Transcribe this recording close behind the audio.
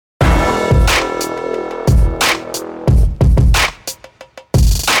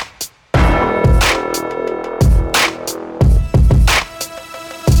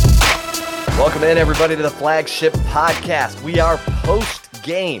Welcome in, everybody, to the Flagship Podcast. We are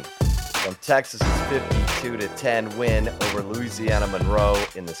post-game from Texas's 52-10 win over Louisiana Monroe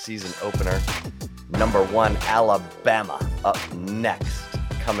in the season opener. Number 1, Alabama, up next,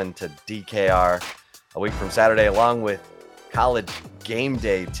 coming to DKR a week from Saturday, along with College Game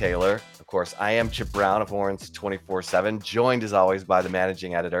Day Taylor. Of course, I am Chip Brown of Horns 24/7, joined as always by the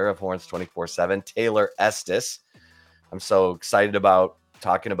managing editor of Horns 24/7, Taylor Estes. I'm so excited about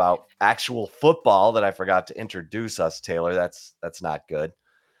talking about actual football that I forgot to introduce us, Taylor. That's not good.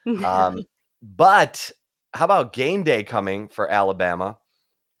 But how about game day coming for Alabama?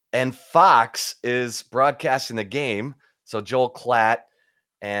 And Fox is broadcasting the game. So Joel Klatt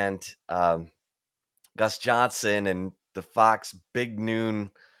and Gus Johnson and the Fox Big Noon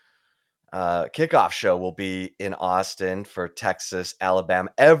kickoff show will be in Austin for Texas,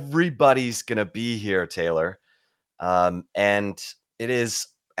 Alabama. Everybody's going to be here, Taylor. And it is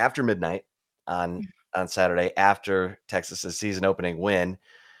after midnight on Saturday, after Texas's season opening win.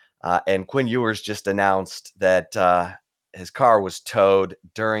 And Quinn Ewers just announced that his car was towed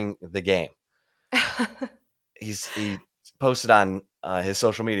during the game. He posted on his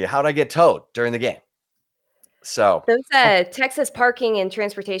social media, "How'd I get towed during the game?" So those Texas parking and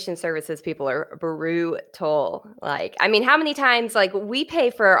transportation services people are brutal. Like, I mean, how many times we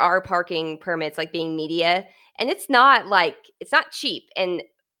pay for our parking permits, like being media, and it's not cheap, and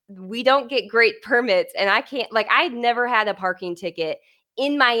we don't get great permits. And I'd never had a parking ticket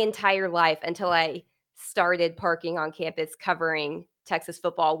in my entire life until I started parking on campus covering Texas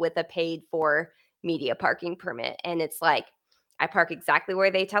football with a paid for media parking permit. And it's like, I park exactly where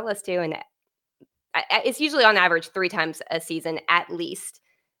they tell us to. And it's usually on average 3 times a season, at least,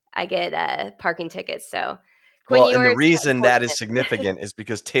 I get parking tickets. So Quinn and the Ewers, reason that is significant is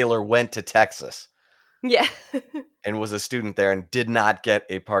because Taylor went to Texas. Yeah. And was a student there and did not get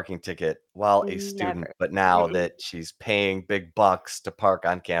a parking ticket while a student. Never. But now that she's paying big bucks to park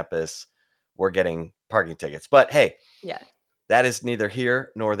on campus, we're getting parking tickets. But hey, that is neither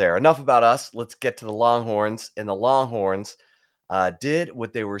here nor there. Enough about us. Let's get to the Longhorns. And the Longhorns did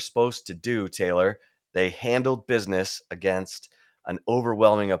what they were supposed to do, Taylor. They handled business against an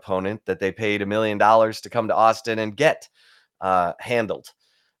overwhelming opponent that they paid $1 million to come to Austin and get handled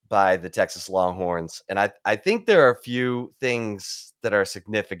by the Texas Longhorns. And I think there are a few things that are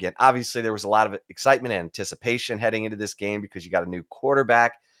significant. Obviously, there was a lot of excitement and anticipation heading into this game because you got a new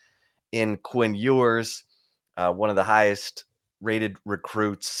quarterback in Quinn Ewers, one of the highest rated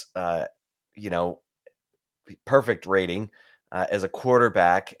recruits, perfect rating as a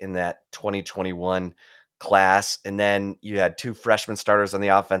quarterback in that 2021 class. And then you had 2 freshman starters on the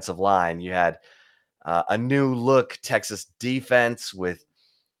offensive line. You had a new look Texas defense with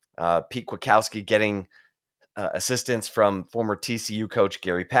Pete Kwiatkowski getting assistance from former TCU coach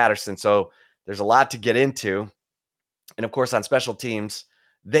Gary Patterson. So there's a lot to get into. And of course, on special teams,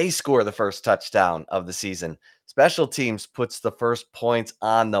 they score the first touchdown of the season. Special teams puts the first points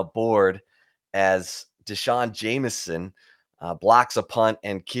on the board as Deshaun Jameson blocks a punt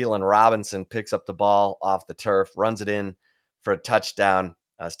and Keelan Robinson picks up the ball off the turf, runs it in for a touchdown.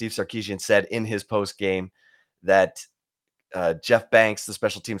 Steve Sarkisian said in his post game that Jeff Banks, the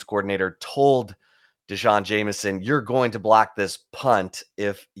special teams coordinator, told Deshaun Jameson, "You're going to block this punt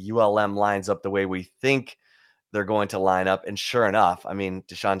if ULM lines up the way we think they're going to line up." And sure enough, I mean,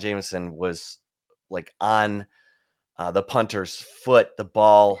 Deshaun Jameson was on the punter's foot. The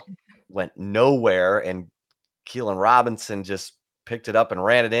ball went nowhere, and Keelan Robinson just picked it up and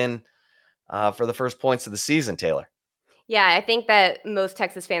ran it in for the first points of the season, Taylor. Yeah, I think that most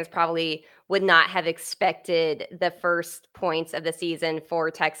Texas fans probably would not have expected the first points of the season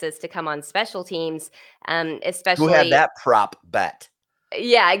for Texas to come on special teams, especially. Who had that prop bet?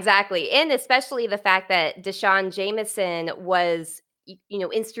 Yeah, exactly. And especially the fact that Deshaun Jameson was,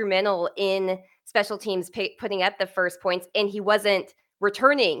 instrumental in special teams putting up the first points, and he wasn't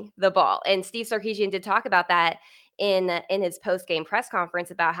returning the ball. And Steve Sarkisian did talk about that in his post-game press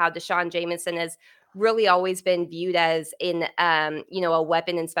conference about how Deshaun Jameson has really always been viewed as a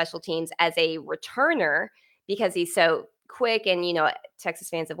weapon in special teams as a returner because he's so quick. And, Texas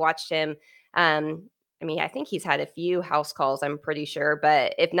fans have watched him. I think he's had a few house calls, I'm pretty sure,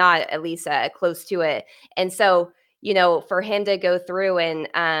 but if not, at least close to it. And so, for him to go through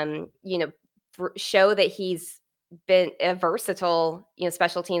and, show that he's been a versatile,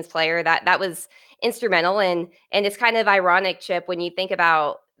 special teams player, that was instrumental. And it's kind of ironic, Chip, when you think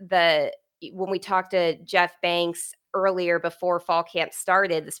about when we talked to Jeff Banks earlier before fall camp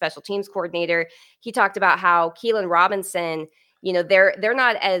started, the special teams coordinator, he talked about how Keelan Robinson, they're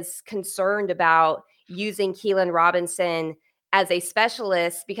not as concerned about using Keelan Robinson as a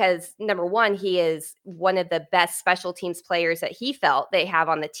specialist because number one, he is one of the best special teams players that he felt they have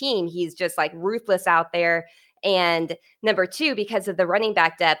on the team. He's just like ruthless out there. And number two, because of the running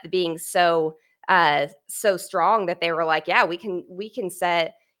back depth being so strong that they were like, yeah, we can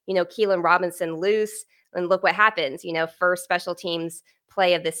set, Keelan Robinson loose and look what happens. First special teams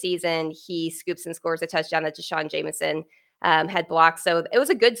play of the season, he scoops and scores a touchdown that D'Shawn Jamison had blocked. So it was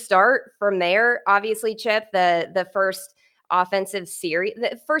a good start from there. Obviously, Chip, the first offensive series,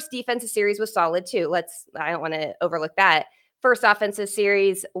 the first defensive series was solid too. I don't want to overlook that. First offensive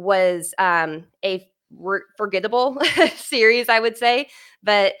series was a forgettable series, I would say.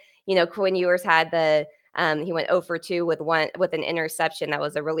 But, Quinn Ewers had he went 0 for 2 with an interception. That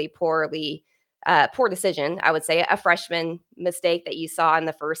was a really poor decision, I would say, a freshman mistake that you saw in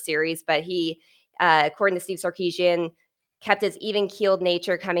the first series. But he, according to Steve Sarkisian, kept his even-keeled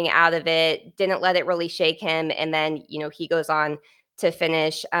nature coming out of it, didn't let it really shake him. And then, he goes on to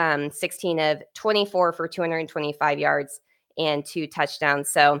finish 16 of 24 for 225 yards and 2 touchdowns.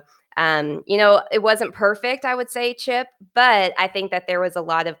 So, it wasn't perfect, I would say, Chip, but I think that there was a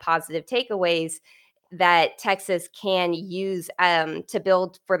lot of positive takeaways that Texas can use to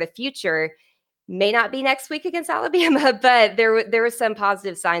build for the future. May not be next week against Alabama, but there were some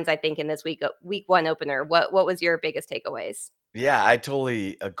positive signs, I think, in this week one opener. What was your biggest takeaways? Yeah, I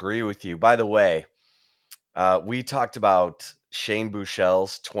totally agree with you. By the way, we talked about Shane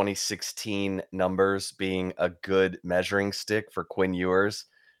Buechele's 2016 numbers being a good measuring stick for Quinn Ewers,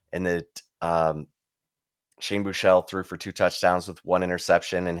 and that Shane Buechele threw for 2 touchdowns with 1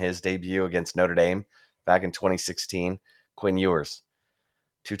 interception in his debut against Notre Dame back in 2016. Quinn Ewers,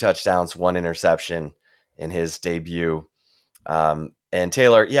 2 touchdowns, 1 interception in his debut. And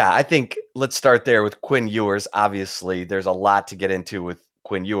Taylor, yeah, I think let's start there with Quinn Ewers. Obviously, there's a lot to get into with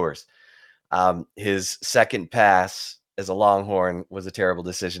Quinn Ewers. His second pass as a Longhorn was a terrible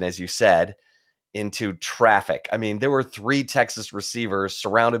decision, as you said, into traffic. I mean, there were 3 Texas receivers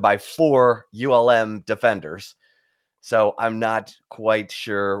surrounded by 4 ULM defenders. So I'm not quite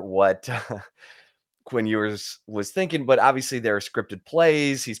sure what Quinn Ewers was thinking, but obviously there are scripted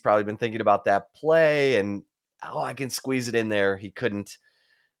plays. He's probably been thinking about that play and, I can squeeze it in there. He couldn't.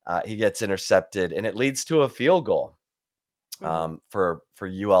 He gets intercepted, and it leads to a field goal for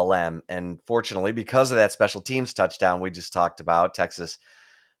ULM. And fortunately, because of that special teams touchdown we just talked about, Texas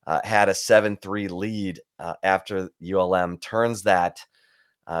had a 7-3 lead after ULM turns that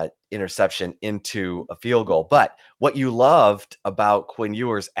interception into a field goal. But what you loved about Quinn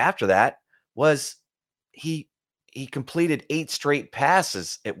Ewers after that was he completed 8 straight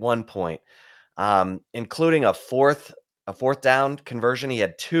passes at one point, including a fourth down conversion. He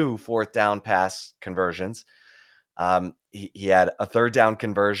had 2 fourth down pass conversions. He had a 3rd down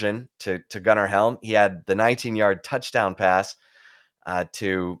conversion to Gunnar Helm. He had the 19-yard touchdown pass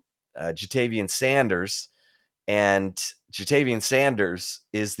to Ja'Tavion Sanders. And Ja'Tavion Sanders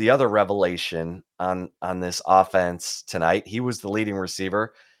is the other revelation on this offense tonight. He was the leading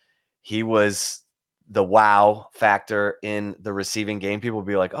receiver. He was the wow factor in the receiving game. People will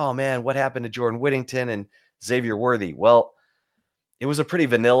be like, oh man, what happened to Jordan Whittington and Xavier Worthy? Well, it was a pretty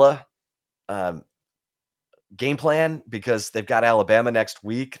vanilla game plan because they've got Alabama next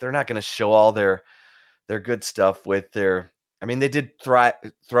week. They're not going to show all their good stuff with their, they did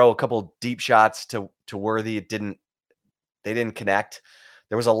throw a couple deep shots to Worthy. They didn't connect.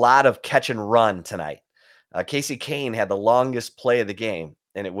 There was a lot of catch and run tonight. Casey Kane had the longest play of the game,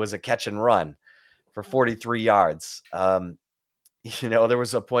 and it was a catch and run for 43 yards. There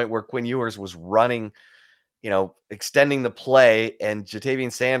was a point where Quinn Ewers was running, extending the play, and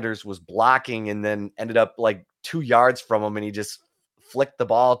Ja'Tavion Sanders was blocking and then ended up like 2 yards from him, and he just flicked the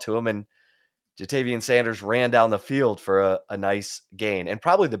ball to him, and Ja'Tavion Sanders ran down the field for a nice gain. And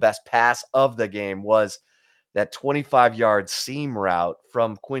probably the best pass of the game was that 25-yard seam route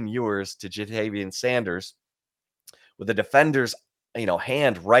from Quinn Ewers to Ja'Tavion Sanders with the defender's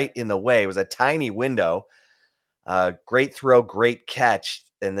hand right in the way. It was a tiny window. Great throw, great catch.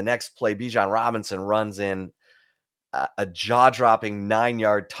 And the next play, Bijan Robinson runs in a jaw-dropping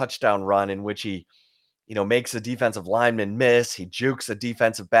 9-yard touchdown run in which he, makes a defensive lineman miss. He jukes a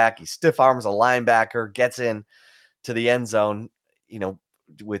defensive back. He stiff arms a linebacker, gets in to the end zone,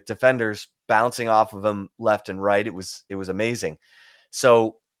 with defenders bouncing off of him left and right. It was amazing.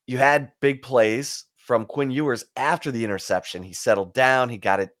 So you had big plays from Quinn Ewers after the interception. He settled down. He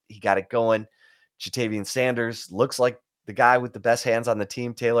got it going. Ja'Tavion Sanders looks like the guy with the best hands on the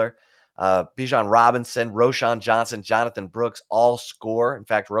team, Taylor. Bijan Robinson, Roschon Johnson, Jonathan Brooks all score. In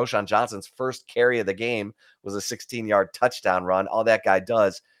fact, Roschon Johnson's first carry of the game was a 16-yard touchdown run. All that guy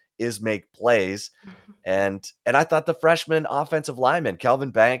does is make plays. And I thought the freshman offensive lineman,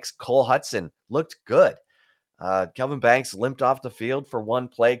 Kelvin Banks, Cole Hudson, looked good. Kelvin Banks limped off the field for one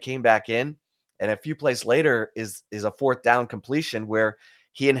play, came back in, and a few plays later is a fourth down completion where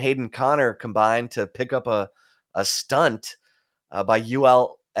he and Hayden Connor combined to pick up a stunt by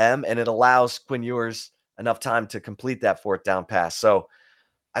ULM, and it allows Quinn Ewers enough time to complete that fourth down pass. So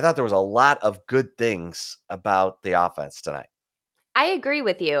I thought there was a lot of good things about the offense tonight. I agree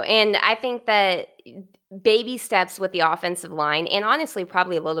with you. And I think that baby steps with the offensive line, and honestly,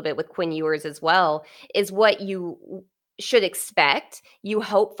 probably a little bit with Quinn Ewers as well, is what you should expect. You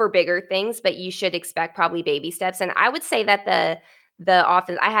hope for bigger things, but you should expect probably baby steps. And I would say that the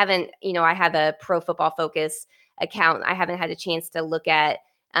offense, I have a Pro Football Focus account. I haven't had a chance to look at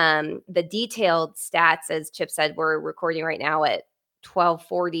the detailed stats. As Chip said, we're recording right now at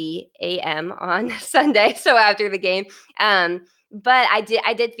 12:40 a.m. on Sunday, so after the game. But I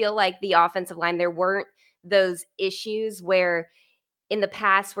did feel like the offensive line, there weren't those issues where in the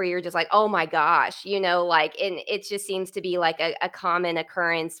past where you're just like, oh my gosh, like, and it just seems to be like a common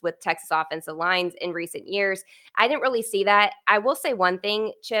occurrence with Texas offensive lines in recent years. I didn't really see that. I will say one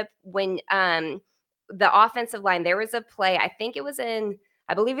thing, Chip, when the offensive line, there was a play, I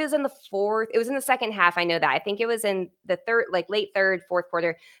believe it was in the fourth. It was in the second half. I know that. I think it was in the third, like late third, fourth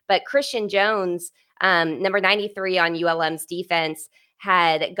quarter. But Christian Jones, number 93 on ULM's defense,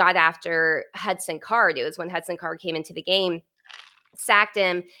 had got after Hudson Card. It was when Hudson Card came into the game, sacked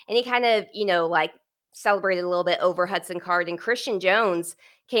him, and he kind of, like celebrated a little bit over Hudson Card. And Christian Jones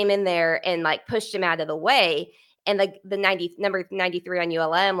came in there and like pushed him out of the way. And the number 93 on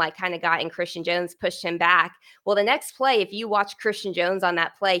ULM like kind of got in Christian Jones, pushed him back. Well, the next play, if you watch Christian Jones on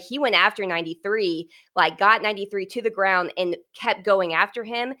that play, he went after 93, like got 93 to the ground and kept going after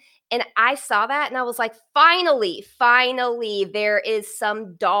him. And I saw that and I was like, finally, there is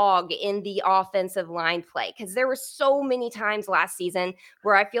some dog in the offensive line play. Because there were so many times last season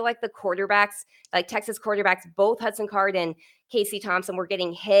where I feel like the quarterbacks, like Texas quarterbacks, both Hudson Card and Casey Thompson, were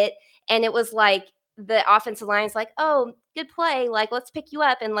getting hit. And it was like, the offensive line is like, oh, good play. Like, let's pick you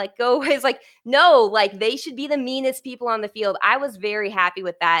up and like go. It's like, no, like they should be the meanest people on the field. I was very happy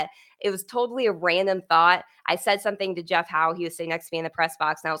with that. It was totally a random thought. I said something to Jeff Howe. He was sitting next to me in the press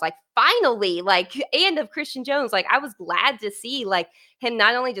box. And I was like, finally, like, and of Christian Jones. Like, I was glad to see like him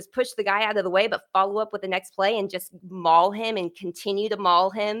not only just push the guy out of the way, but follow up with the next play and just maul him and continue to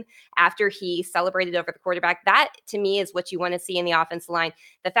maul him after he celebrated over the quarterback. That to me is what you want to see in the offensive line.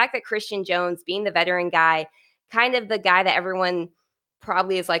 The fact that Christian Jones, being the veteran guy, kind of the guy that everyone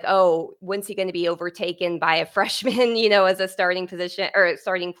probably is like, oh, when's he going to be overtaken by a freshman, as a starting position or a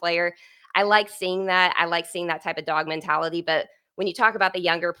starting player? I like seeing that. I like seeing that type of dog mentality. But when you talk about the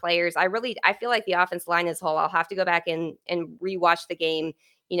younger players, I feel like the offensive line as a whole, I'll have to go back and rewatch the game,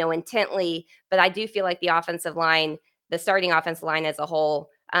 intently. But I do feel like the offensive line, the starting offensive line as a whole,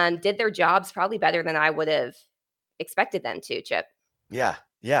 did their jobs probably better than I would have expected them to, Chip. Yeah,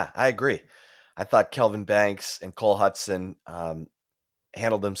 I agree. I thought Kelvin Banks and Cole Hudson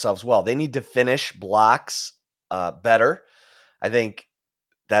handled themselves well. They need to finish blocks better. I think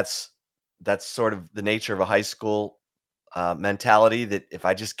that's sort of the nature of a high school mentality, that if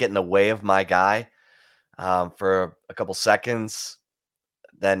I just get in the way of my guy for a couple seconds,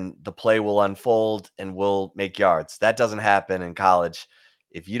 then the play will unfold and we'll make yards. That doesn't happen in college.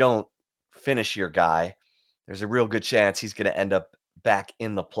 If you don't finish your guy, there's a real good chance he's going to end up back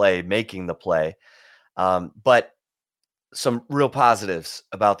in the play, making the play. But some real positives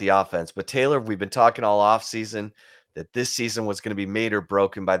about the offense. But Taylor, we've been talking all off season that this season was going to be made or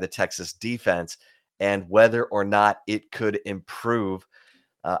broken by the Texas defense and whether or not it could improve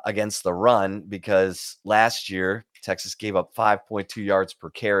against the run, because last year Texas gave up 5.2 yards per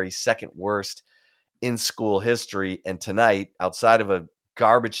carry, second worst in school history. And tonight, outside of a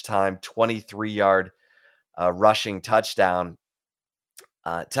garbage time 23-yard rushing touchdown,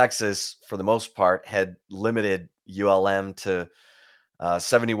 Texas, for the most part, had limited ULM to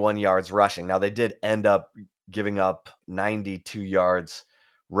 71 yards rushing. Now, they did end up giving up 92 yards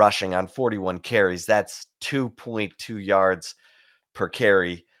rushing on 41 carries. That's 2.2 yards per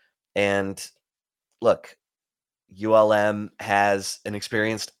carry. And look, ULM has an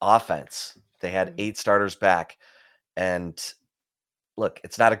experienced offense. They had 8 starters back. And look,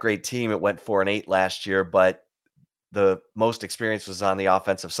 it's not a great team. It went 4-8 last year, but the most experience was on the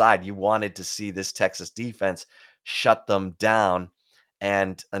offensive side. You wanted to see this Texas defense shut them down.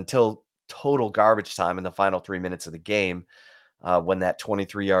 And until total garbage time in the final 3 minutes of the game, when that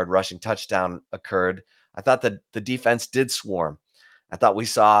 23-yard rushing touchdown occurred, I thought that the defense did swarm. I thought we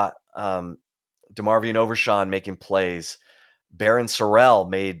saw DeMarvion Overshawn making plays. Barron Sorrell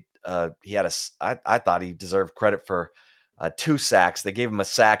made he had I thought he deserved credit for 2 sacks. They gave him a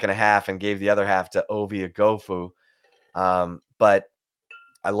sack and a half and gave the other half to Ovi Agofu. But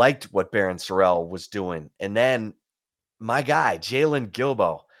I liked what Barron Sorrell was doing. And then my guy, Jalen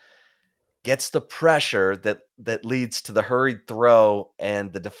Gilbo, gets the pressure that leads to the hurried throw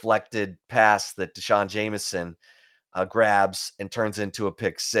and the deflected pass that Deshaun Jameson grabs and turns into a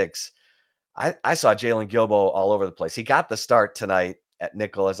pick six. I saw Jalen Gilbo all over the place. He got the start tonight at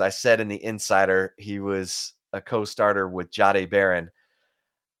nickel. As I said in the Insider, he was a co-starter with Jahdae Barron.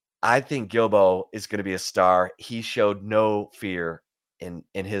 I think Gilbo is going to be a star. He showed no fear in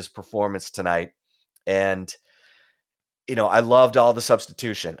his performance tonight. And I loved all the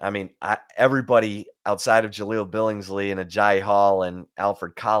substitution. I mean, everybody outside of Jaleel Billingsley and Ajayi Hall and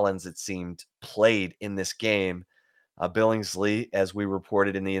Alfred Collins, it seemed, played in this game. Billingsley, as we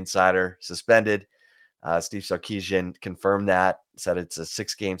reported in the Insider, suspended. Steve Sarkisian confirmed that, said it's a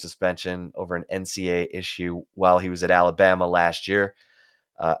 6-game suspension over an NCAA issue while he was at Alabama last year.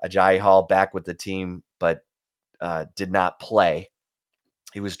 Ajayi Hall back with the team, but did not play.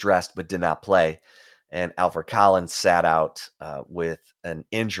 He was dressed, but did not play. And Alfred Collins sat out with an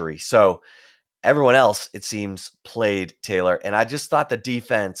injury. So everyone else, it seems, played, Taylor. And I just thought the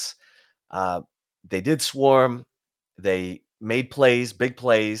defense, they did swarm. They made plays, big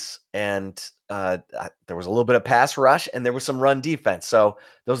plays, and there was a little bit of pass rush, and there was some run defense. So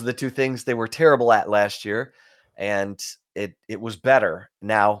those are the two things they were terrible at last year, and it was better.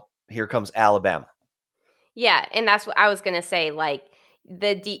 Now here comes Alabama. Yeah, and that's what I was going to say. Like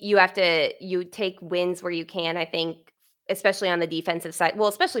you take wins where you can. I think, especially on the defensive side. Well,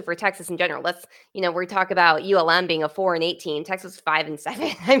 especially for Texas in general. We talk about ULM being a 4-8 team. Texas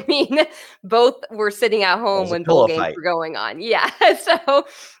 5-7. I mean, both were sitting at home when bowl games were going on. Yeah.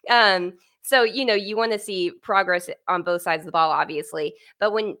 So you want to see progress on both sides of the ball, obviously.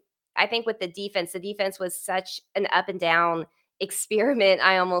 But I think with the defense was such an up and down experiment,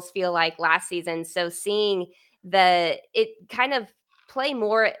 I almost feel like, last season. So seeing it kind of play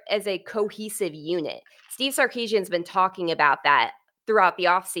more as a cohesive unit. Steve Sarkisian's been talking about that throughout the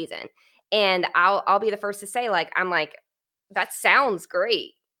offseason. And I'll be the first to say, I'm like, that sounds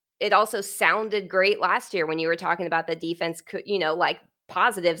great. It also sounded great last year when you were talking about the defense,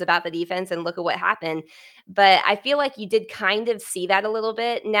 positives about the defense, and look at what happened. But I feel like you did kind of see that a little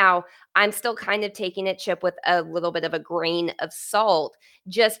bit. Now, I'm still kind of taking it, Chip, with a little bit of a grain of salt,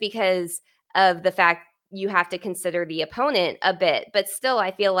 just because of the fact you have to consider the opponent a bit. But still,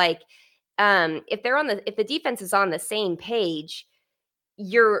 I feel like if the defense is on the same page,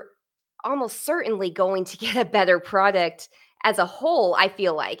 you're almost certainly going to get a better product as a whole, I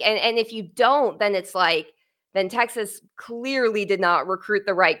feel like. And if you don't, then it's like, then Texas clearly did not recruit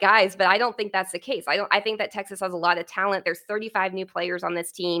the right guys. But I don't think that's the case. I think that Texas has a lot of talent. There's 35 new players on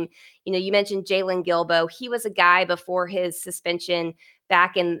this team. You mentioned Jalen Gilbo. He was a guy before his suspension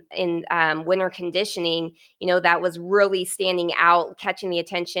back in winter conditioning, that was really standing out, catching the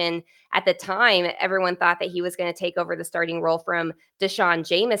attention. At the time, everyone thought that he was going to take over the starting role from Deshaun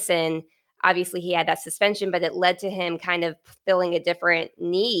Jameson. Obviously, he had that suspension, but it led to him kind of filling a different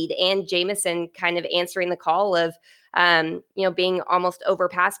need, and Jameson kind of answering the call of, being almost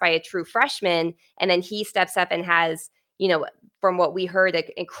overpassed by a true freshman. And then he steps up and has, from what we heard, an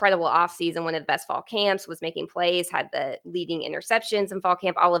incredible offseason, one of the best fall camps, was making plays, had the leading interceptions in fall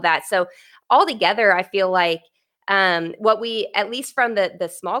camp, all of that. So altogether, I feel like what we, at least from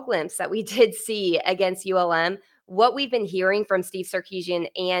the small glimpse that we did see against ULM, what we've been hearing from Steve Sarkisian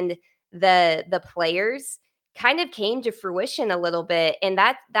and the players kind of came to fruition a little bit. And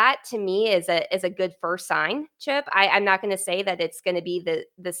that to me is a good first sign, Chip. I'm not going to say that it's going to be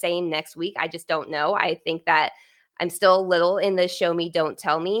the same next week. I just don't know. I think that I'm still a little in the show me, don't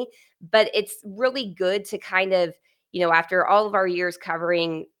tell me, but it's really good to kind of, after all of our years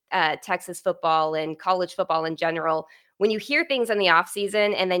covering Texas football and college football in general, when you hear things in the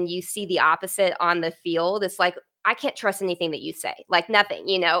offseason and then you see the opposite on the field, it's like, I can't trust anything that you say, like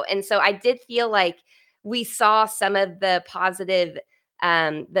nothing, And so I did feel like we saw some of the positive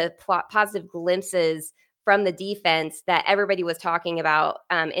glimpses from the defense that everybody was talking about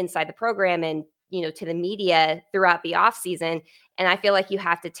inside the program and, to the media throughout the offseason. And I feel like you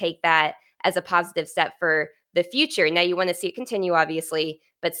have to take that as a positive step for the future. Now you want to see it continue, obviously,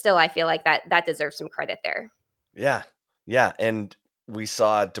 but still, I feel like that deserves some credit there. Yeah. Yeah. And we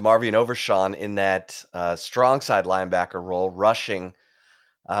saw DeMarvion Overshawn in that strong side linebacker role, rushing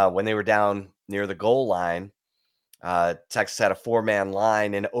when they were down near the goal line. Texas had a 4-man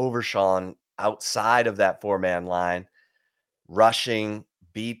line, and Overshawn outside of that 4-man line, rushing,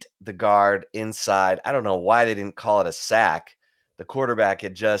 beat the guard inside. I don't know why they didn't call it a sack. the quarterback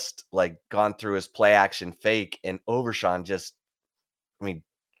had just like gone through his play action fake, and Overshawn just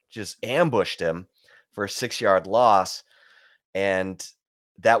ambushed him for a 6-yard loss. And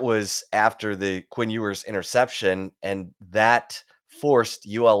that was after the Quinn Ewers interception, and that forced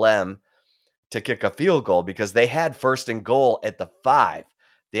ULM to kick a field goal because they had 1st and goal at the 5.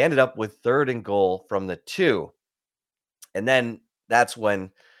 They ended up with 3rd and goal from the 2. And then that's when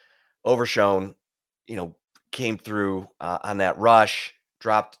Overshown, came through on that rush,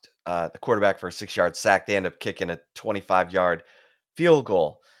 dropped the quarterback for a 6-yard sack. They ended up kicking a 25-yard field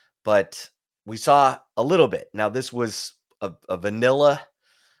goal. But we saw a little bit. Now, this was a vanilla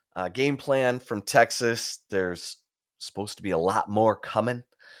game plan from Texas. There's supposed to be a lot more coming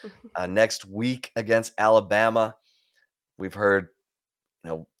next week against Alabama. We've heard,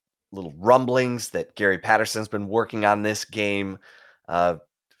 little rumblings that Gary Patterson's been working on this game,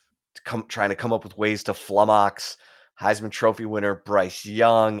 trying to come up with ways to flummox Heisman Trophy winner Bryce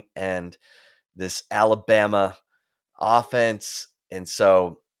Young and this Alabama offense. And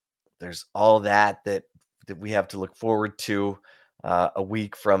so there's all that we have to look forward to a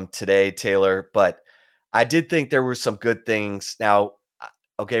week from today, Taylor. But I did think there were some good things. Now,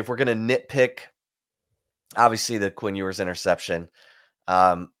 okay, if we're going to nitpick, obviously the Quinn Ewers interception,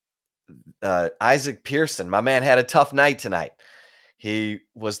 Isaac Pearson, my man, had a tough night tonight. He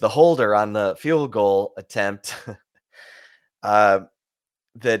was the holder on the field goal attempt that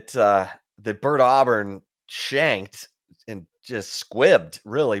Bert Auburn shanked and just squibbed,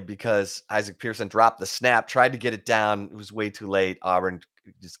 really, because Isaac Pearson dropped the snap, tried to get it down. It was way too late. Auburn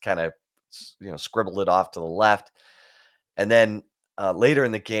just kind of, scribbled it off to the left. And then later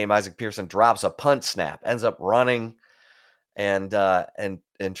in the game, Isaac Pearson drops a punt snap, ends up running and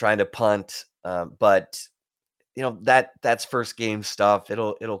trying to punt. But that's first game stuff.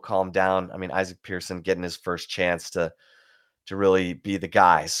 It'll calm down. I mean, Isaac Pearson getting his first chance to really be the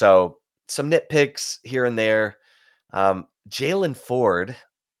guy. So some nitpicks here and there. Jaylan Ford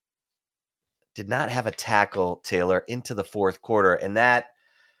did not have a tackle, Taylor, into the 4th quarter. And that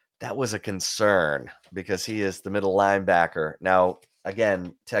was a concern because he is the middle linebacker. Now,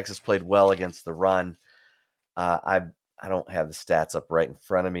 again, Texas played well against the run. I don't have the stats up right in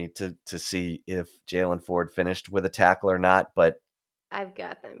front of me to see if Jaylan Ford finished with a tackle or not, but I've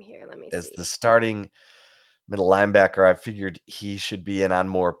got them here. Let me as see. the starting middle linebacker, I figured he should be in on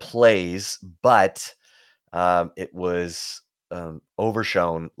more plays, but it was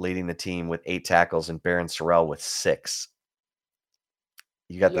Overshown leading the team with 8 tackles and Barron Sorrell with 6.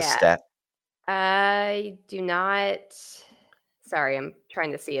 You got the stat? I do not. Sorry, I'm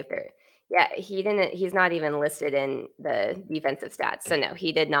trying to see if there. Yeah, he's not even listed in the defensive stats. So no,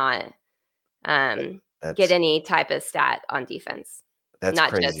 he did not get any type of stat on defense. That's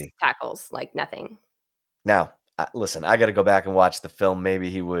not crazy. Just tackles, like nothing. Now, listen, I got to go back and watch the film. Maybe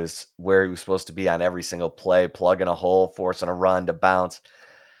he was where he was supposed to be on every single play, plugging a hole, forcing a run to bounce.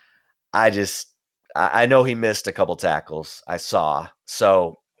 I know he missed a couple tackles. I saw.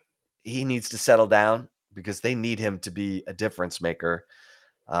 So he needs to settle down because they need him to be a difference maker.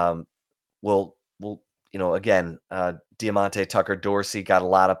 Again, Diamante Tucker-Dorsey got a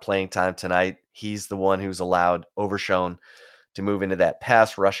lot of playing time tonight. He's the one who's allowed Overshown to move into that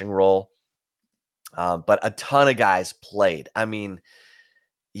pass rushing role. But a ton of guys played. I mean,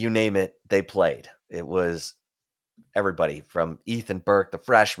 you name it, they played. It was everybody from Ethan Burke, the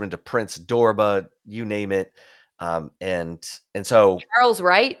freshman, to Prince Dorba, you name it. And so Charles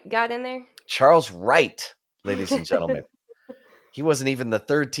Wright got in there. Charles Wright, ladies and gentlemen. He wasn't even the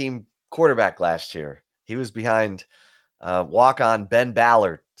 3rd team quarterback last year. He was behind walk-on Ben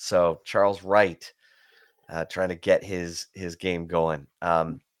Ballard. So Charles Wright trying to get his game going.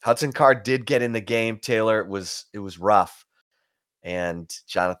 Hudson Card did get in the game, Taylor. It was rough. And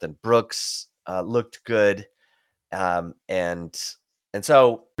Jonathan Brooks looked good. And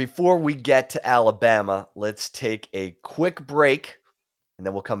so before we get to Alabama, let's take a quick break and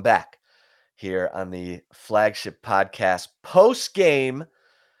then we'll come back here on the Flagship Podcast post game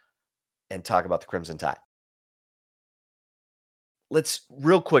and talk about the Crimson Tide. Let's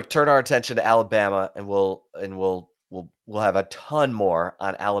real quick turn our attention to Alabama, and we'll have a ton more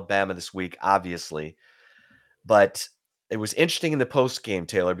on Alabama this week, obviously. But it was interesting in the post game,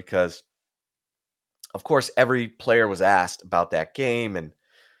 Taylor, because of course every player was asked about that game and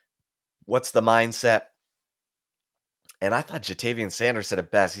what's the mindset. And I thought Jatavian Sanders said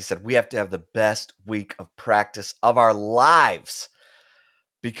it best. He said, we have to have the best week of practice of our lives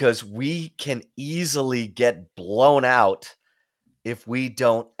because we can easily get blown out if we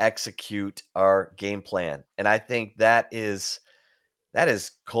don't execute our game plan. And I think that is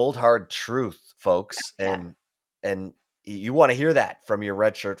cold, hard truth, folks. Yeah. And you want to hear that from your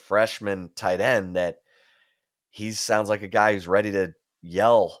redshirt freshman tight end, that he sounds like a guy who's ready to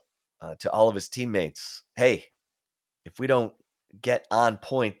yell to all of his teammates, hey, if we don't get on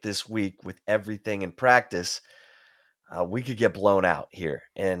point this week with everything in practice, we could get blown out here.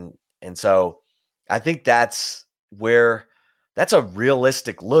 And so I think that's a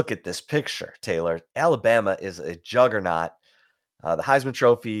realistic look at this picture, Taylor. Alabama is a juggernaut. The Heisman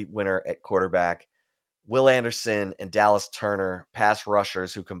Trophy winner at quarterback, Will Anderson and Dallas Turner, pass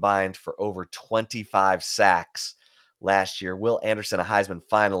rushers who combined for over 25 sacks last year. Will Anderson, a Heisman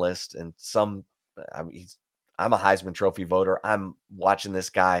finalist, and I'm a Heisman Trophy voter. I'm watching this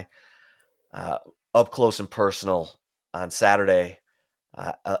guy up close and personal on Saturday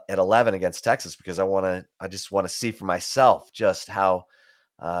at 11 against Texas, because I just want to see for myself just how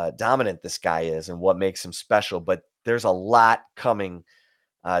dominant this guy is and what makes him special. But there's a lot coming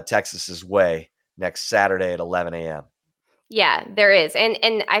Texas's way next Saturday at 11 a.m. Yeah, there is.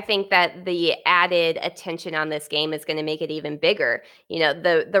 And I think that the added attention on this game is going to make it even bigger.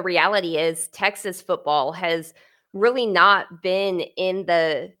 The reality is Texas football has really not been in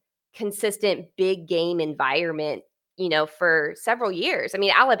the consistent big game environment, for several years. I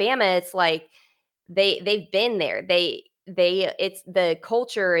mean, Alabama, it's like they've been there. It's the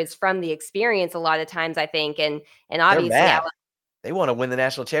culture is from the experience a lot of times, I think. And They're obviously mad. They want to win the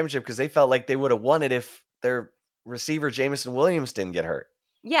national championship because they felt like they would have won it if their receiver Jameson Williams didn't get hurt.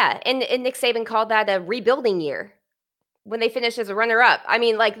 Yeah, and Nick Saban called that a rebuilding year when they finished as a runner-up. I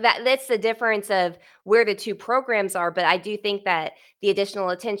mean, like that's the difference of where the two programs are. But I do think that the additional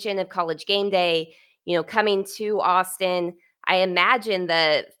attention of College Game Day, coming to Austin, I imagine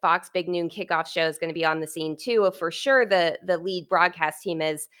the Fox Big Noon Kickoff show is going to be on the scene too. For sure, the lead broadcast team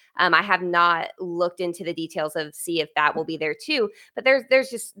is. I have not looked into the details of see if that will be there too. But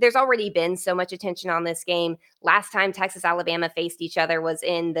there's already been so much attention on this game. Last time Texas Alabama faced each other was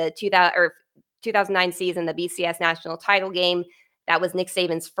in the 2009 season, the BCS national title game. That was Nick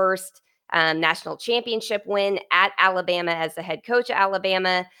Saban's first national championship win at Alabama as the head coach of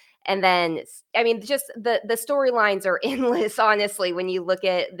Alabama. And then, I mean, just the storylines are endless, honestly, when you look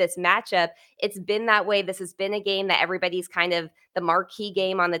at this matchup. It's been that way. This has been a game that everybody's kind of the marquee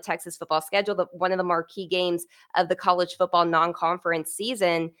game on the Texas football schedule, one of the marquee games of the college football non-conference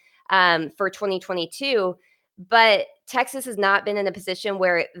season for 2022. But Texas has not been in a position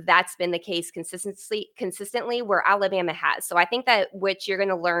where that's been the case consistently where Alabama has. So I think that what you're going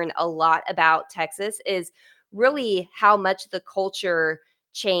to learn a lot about Texas is really how much the culture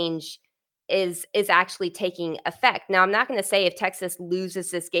change is actually taking effect. Now, I'm not going to say if Texas loses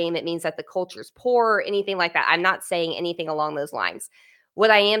this game, it means that the culture's poor or anything like that. I'm not saying anything along those lines.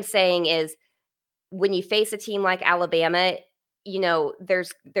 What I am saying is when you face a team like Alabama,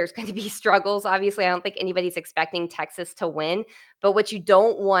 there's going to be struggles. Obviously, I don't think anybody's expecting Texas to win, but what you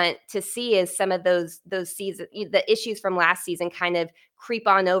don't want to see is some of those season, the issues from last season kind of creep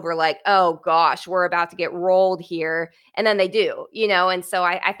on over like, oh gosh, we're about to get rolled here. And then they do, and so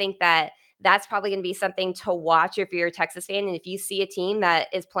I think that that's probably going to be something to watch if you're a Texas fan. And if you see a team that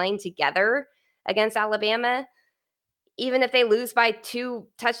is playing together against Alabama, even if they lose by 2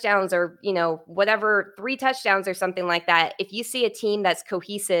 touchdowns or, whatever, 3 touchdowns or something like that, if you see a team that's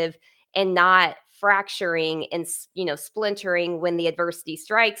cohesive and not fracturing and, splintering when the adversity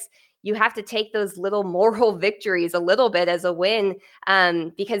strikes, you have to take those little moral victories a little bit as a win,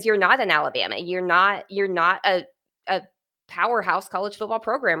 because you're not in Alabama. You're not a powerhouse college football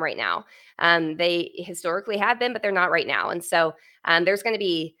program right now. They historically have been, but they're not right now. And so there's going to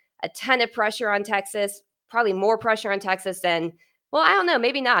be a ton of pressure on Texas. Probably more pressure on Texas than, well, I don't know,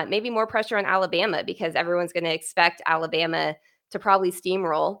 maybe not. Maybe more pressure on Alabama because everyone's going to expect Alabama to probably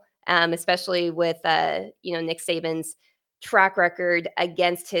steamroll, especially with, Nick Saban's track record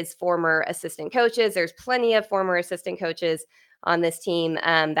against his former assistant coaches. There's plenty of former assistant coaches on this team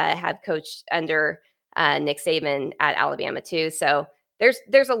that have coached under Nick Saban at Alabama too. So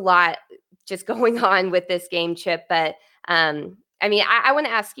there's a lot just going on with this game, Chip, but I mean, I want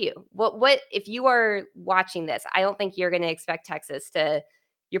to ask you, what if you are watching this? I don't think you're going to expect Texas to.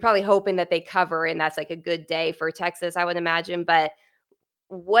 You're probably hoping that they cover, and that's like a good day for Texas, I would imagine. But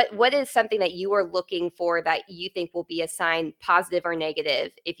what is something that you are looking for that you think will be a sign, positive or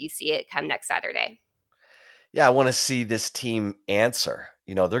negative, if you see it come next Saturday? Yeah, I want to see this team answer.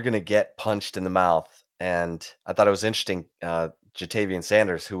 They're going to get punched in the mouth, and I thought it was interesting. Jatavian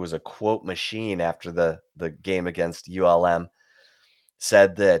Sanders, who was a quote machine after the game against ULM,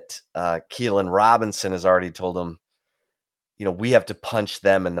 said that Keelan Robinson has already told him, we have to punch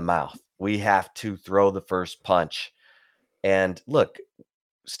them in the mouth. We have to throw the first punch. And look,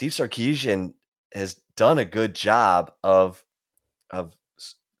 Steve Sarkisian has done a good job of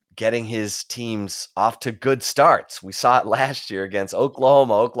getting his teams off to good starts. We saw it last year against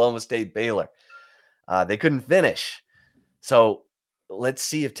Oklahoma State, Baylor. They couldn't finish. So let's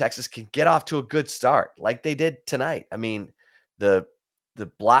see if Texas can get off to a good start like they did tonight. I mean, the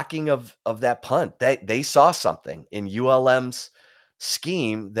blocking of that punt, they saw something in ULM's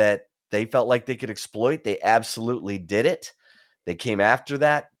scheme that they felt like they could exploit. They absolutely did it. They came after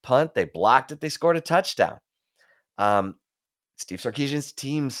that punt. They blocked it. They scored a touchdown. Steve Sarkisian's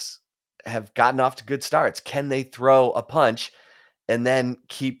teams have gotten off to good starts. Can they throw a punch and then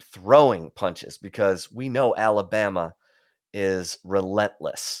keep throwing punches? Because we know Alabama is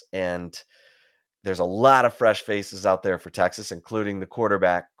relentless, and there's a lot of fresh faces out there for Texas, including the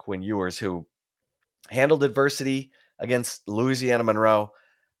quarterback, Quinn Ewers, who handled adversity against Louisiana Monroe.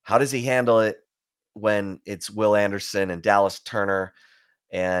 How does he handle it when it's Will Anderson and Dallas Turner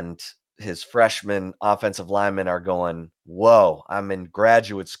and his freshman offensive linemen are going, whoa, I'm in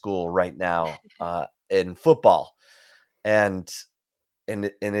graduate school right now in football. And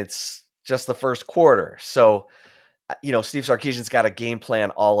it's just the first quarter. So, Steve Sarkisian's got a game plan,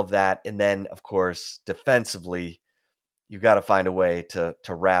 all of that. And then, of course, defensively, you got to find a way to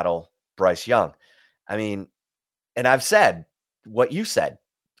rattle Bryce Young. I mean, and I've said what you said,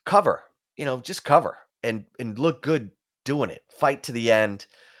 cover, just cover and look good doing it. Fight to the end.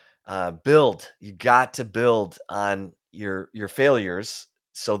 Build. You got to build on your failures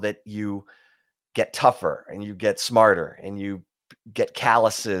so that you get tougher and you get smarter and you get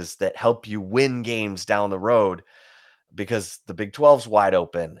calluses that help you win games down the road, because the Big 12's wide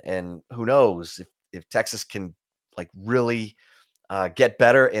open. And who knows if Texas can really get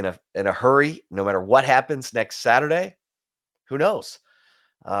better in a hurry, no matter what happens next Saturday, who knows?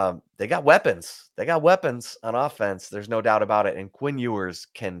 They got weapons. They got weapons on offense. There's no doubt about it. And Quinn Ewers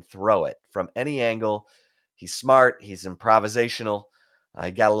can throw it from any angle. He's smart. He's improvisational.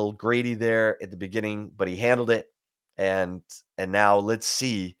 He got a little greedy there at the beginning, but he handled it. And now let's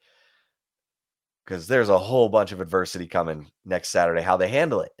see, because there's a whole bunch of adversity coming next Saturday, how they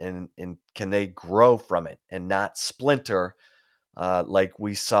handle it and can they grow from it and not splinter like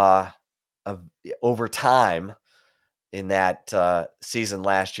we saw over time in that season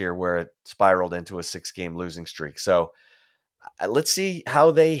last year where it spiraled into a 6-game losing streak. So let's see how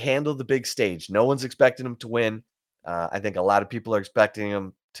they handle the big stage. No one's expecting them to win. I think a lot of people are expecting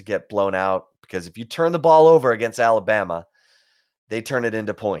them to get blown out, because if you turn the ball over against Alabama, they turn it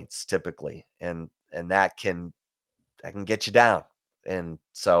into points typically. And that can get you down. And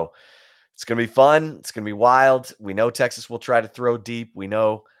so it's going to be fun. It's going to be wild. We know Texas will try to throw deep. We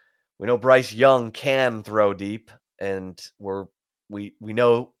know Bryce Young can throw deep, and we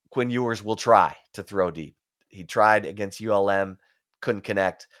know Quinn Ewers will try to throw deep. He tried against ULM, couldn't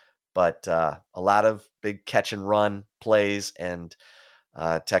connect, but a lot of big catch and run plays, and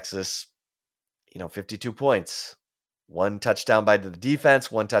Texas, 52 points, 1 touchdown by the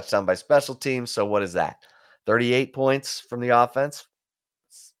defense, 1 touchdown by special teams. So what is that? 38 points from the offense.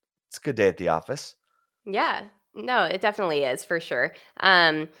 It's a good day at the office. Yeah, no, it definitely is for sure.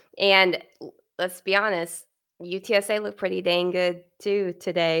 And let's be honest, UTSA looked pretty dang good too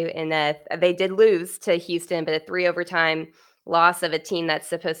today, and they did lose to Houston, but a 3 overtime loss of a team that's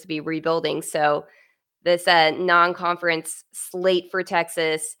supposed to be rebuilding. So this non-conference slate for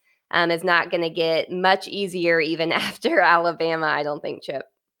Texas is not going to get much easier even after Alabama, I don't think, Chip.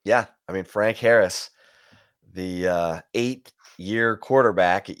 Yeah, I mean, Frank Harris, the 8-year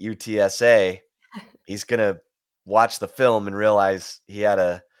quarterback at UTSA, he's going to watch the film and realize he had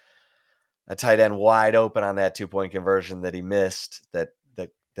a tight end wide open on that 2-point conversion that he missed that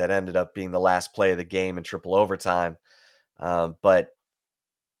ended up being the last play of the game in triple overtime. But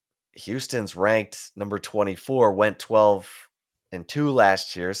Houston's ranked number 24, went 12-2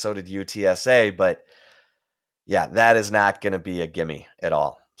 last year. So did UTSA. But yeah, that is not going to be a gimme at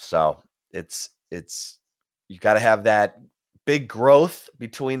all. So it's you got to have that big growth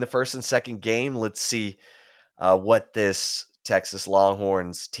between the first and second game. Let's see what this Texas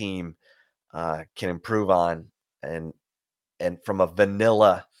Longhorns team can improve on, and from a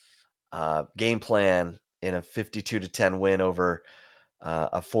vanilla game plan in a 52-10 win over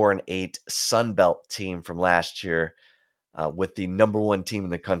a 4-8 Sun Belt team from last year, with the number 1 team in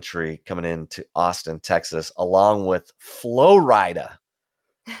the country coming into Austin, Texas, along with Flo Rida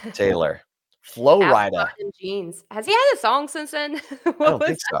Taylor. Flo Rida. Jeans. Has he had a song since then? I don't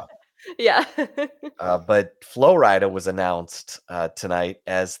think so. Yeah. But Flo Rida was announced tonight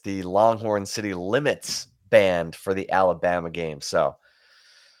as the Longhorn City Limits band for the Alabama game. So,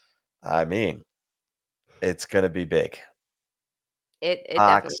 I mean, it's going to be big. It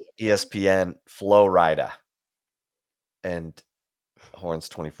Fox, definitely ESPN, Flow Rida, and Horns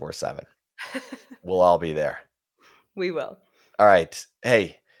 24/7. We'll all be there. We will. All right.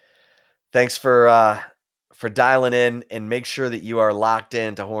 Hey, thanks for dialing in, and make sure that you are locked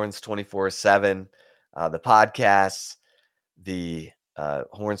into Horns 24/7, the podcasts, the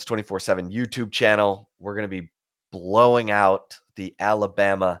Horns 24/7 YouTube channel. We're going to be blowing out the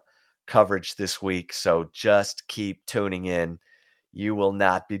Alabama coverage this week, so just keep tuning in. You will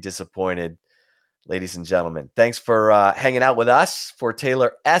not be disappointed, ladies and gentlemen. Thanks for hanging out with us. For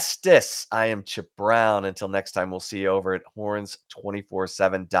Taylor Estes, I am Chip Brown. Until next time, we'll see you over at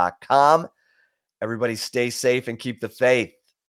horns247.com. Everybody stay safe and keep the faith.